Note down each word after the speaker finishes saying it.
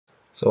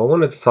So I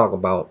wanted to talk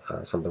about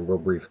something real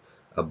brief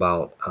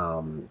about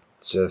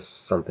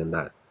just something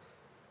that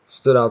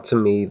stood out to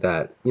me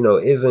that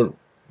isn't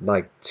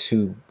like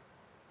too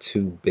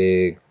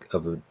big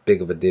of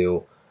a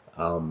deal,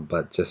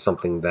 but just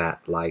something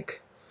that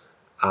like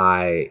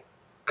I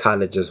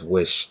kind of just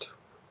wished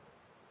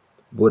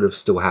would have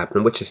still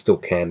happened, which it still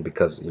can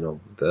because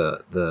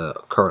the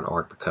current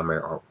arc, the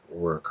Chimera arc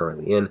we're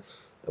currently in,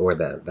 or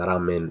that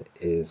I'm in,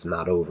 is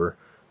not over.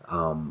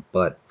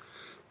 But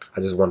I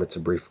just wanted to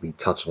briefly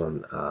touch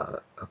on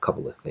a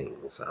couple of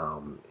things.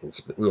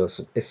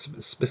 It's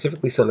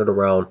specifically centered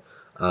around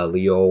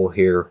Leo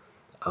here,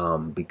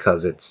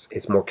 because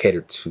it's more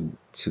catered to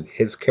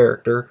his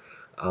character.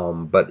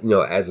 But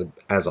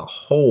as a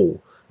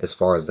whole, as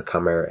far as the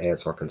Chimera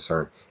ants are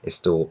concerned, it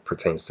still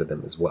pertains to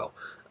them as well.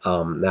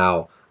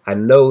 Now I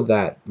know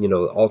that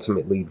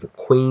ultimately the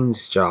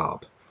queen's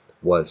job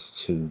was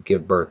to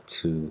give birth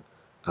to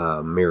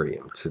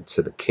Miriam,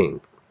 to the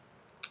king,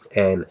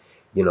 and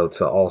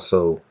to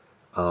also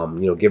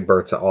give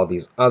birth to all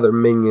these other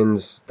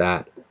minions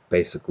that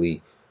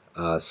basically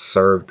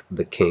served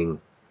the king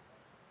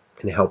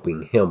and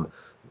helping him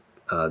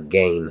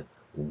gain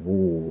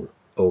rule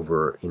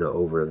over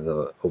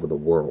the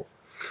world.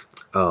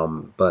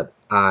 But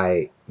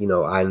I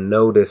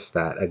noticed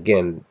that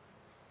again.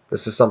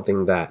 This is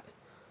something that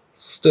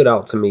stood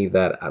out to me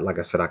that, like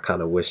I said, I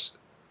kind of wish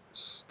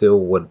still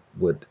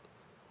would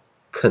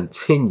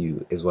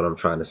continue, is what I'm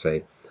trying to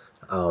say.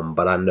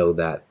 But I know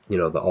that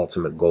the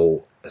ultimate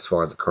goal, as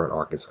far as the current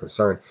arc is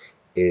concerned,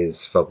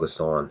 is focused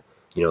on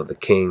the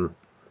king,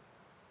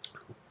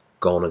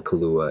 Gon and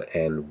Kahlua,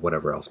 and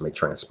whatever else may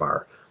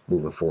transpire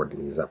moving forward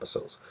in these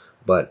episodes.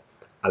 But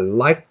I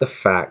like the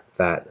fact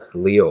that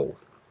Leo,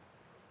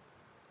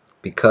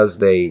 because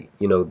the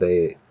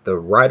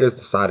writers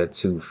decided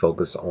to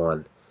focus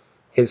on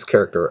his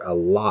character a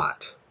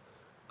lot,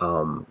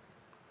 um,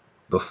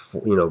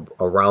 before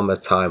around the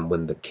time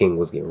when the king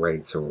was getting ready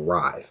to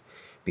arrive,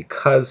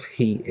 because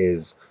he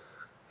is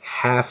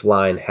half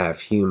lion, half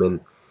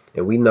human.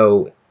 And we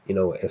know,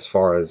 as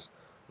far as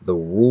the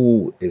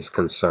rule is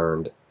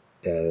concerned,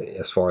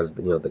 as far as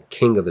the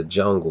king of the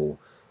jungle,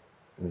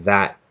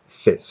 that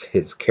fits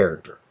his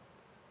character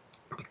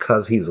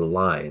because he's a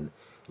lion.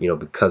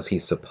 Because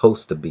he's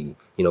supposed to be.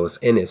 It's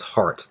in his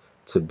heart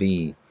to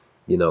be,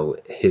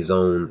 his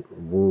own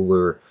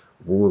ruler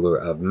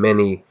of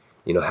many.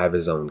 Have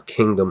his own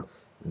kingdom.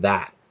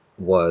 That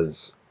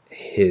was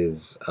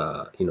his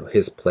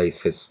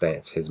place, his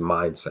stance, his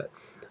mindset,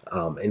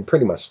 and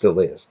pretty much still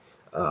is,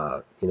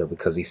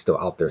 because he's still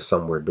out there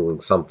somewhere doing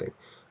something.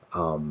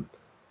 Um,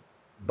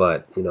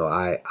 but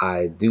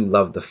I do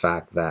love the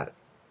fact that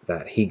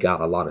he got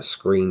a lot of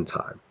screen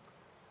time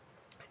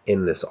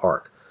in this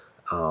arc,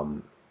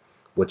 um,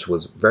 which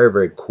was very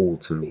very cool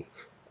to me.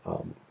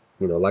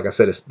 Like I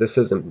said, this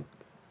isn't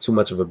too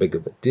much of a big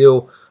of a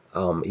deal.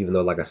 Even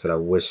though, like I said, I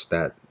wish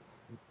that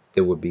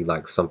there would be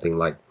like something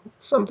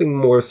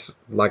more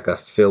like a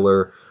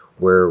filler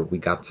where we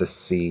got to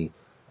see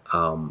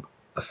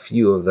a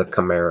few of the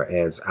Chimera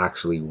ants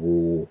actually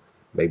rule,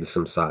 maybe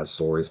some side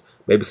stories,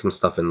 maybe some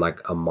stuff in like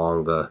a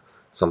manga,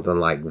 something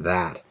like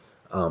that,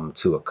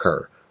 to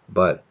occur.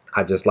 But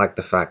I just like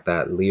the fact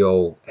that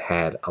Leo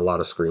had a lot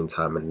of screen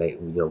time, and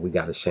we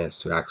got a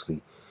chance to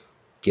actually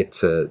get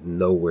to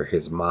know where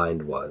his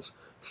mind was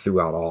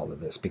throughout all of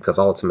this, because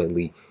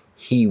ultimately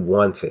he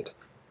wanted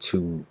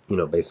to,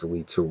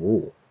 basically to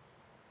rule.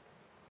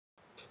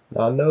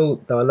 Now I know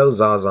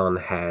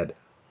Zazan had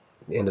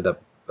ended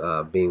up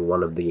being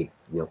one of the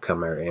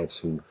Chimera ants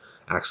who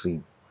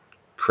actually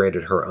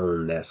created her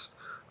own nest,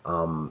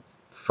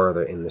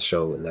 further in the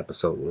show, in the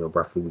episode.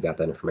 Roughly we got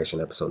that information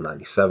in episode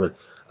 97,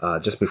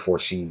 just before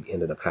she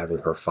ended up having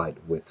her fight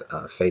with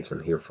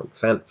Phaeton here from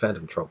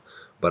Phantom Trope.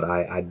 But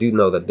I do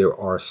know that there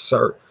are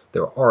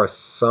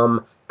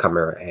some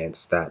Chimera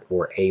ants that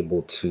were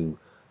able to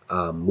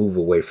move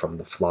away from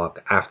the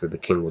flock after the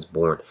king was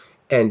born,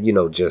 and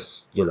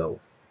just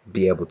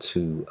be able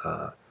to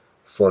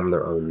form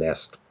their own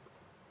nest,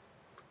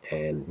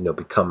 and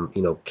become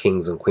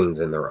kings and queens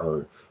in their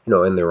own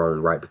in their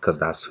own right, because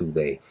that's who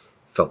they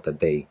felt that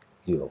they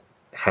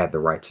had the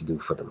right to do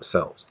for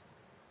themselves.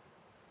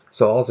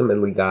 So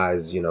ultimately,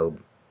 guys,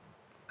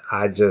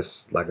 I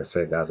just, like I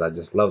said, guys, I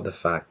just love the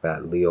fact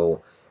that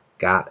Leo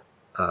got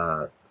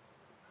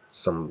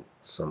some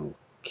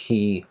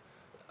key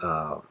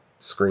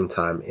screen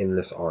time in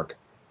this arc,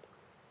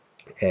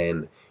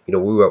 and we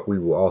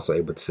were also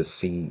able to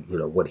see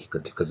what he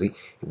could do, because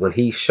when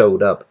he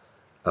showed up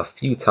a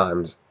few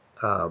times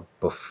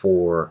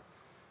before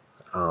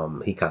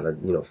he kind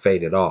of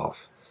faded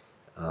off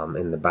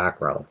in the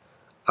background.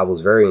 I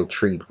was very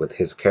intrigued with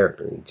his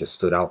character. He just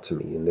stood out to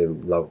me. And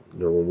then,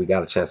 when we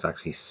got a chance to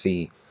actually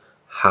see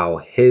how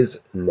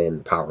his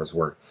Nen powers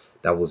work,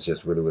 that was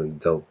just really really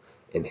dope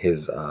in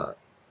his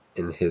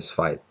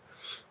fight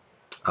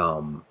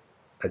um,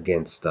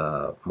 against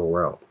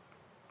Morel.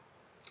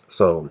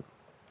 So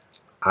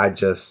I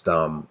just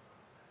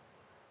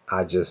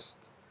I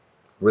just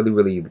really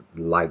really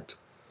liked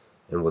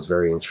and was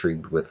very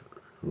intrigued with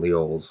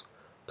Leo's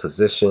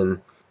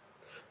position.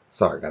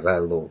 Sorry, guys, I had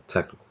a little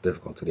technical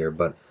difficulty there,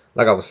 but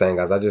like I was saying,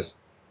 guys, I just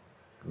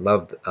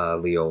loved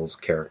Leo's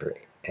character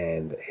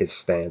and his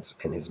stance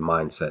and his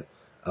mindset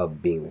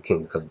of being the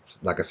king. Because,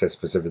 like I said,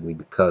 specifically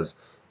because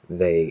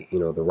they,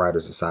 the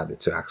writers decided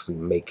to actually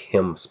make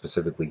him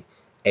specifically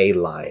a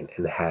lion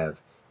and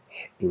have,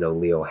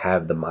 Leo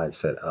have the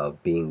mindset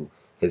of being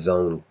his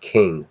own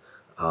king.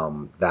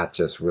 That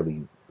just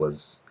really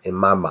was, in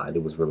my mind,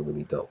 it was really,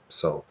 really dope.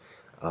 So,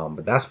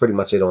 but that's pretty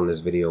much it on this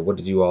video. What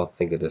did you all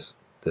think of this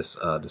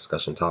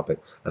discussion topic?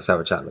 Let's have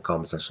a chat in the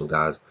comment section,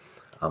 guys.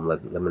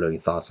 Let me know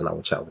your thoughts, and I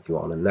will chat with you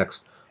on the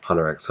next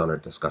Hunter x Hunter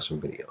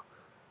discussion video.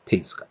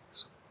 Peace,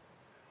 guys.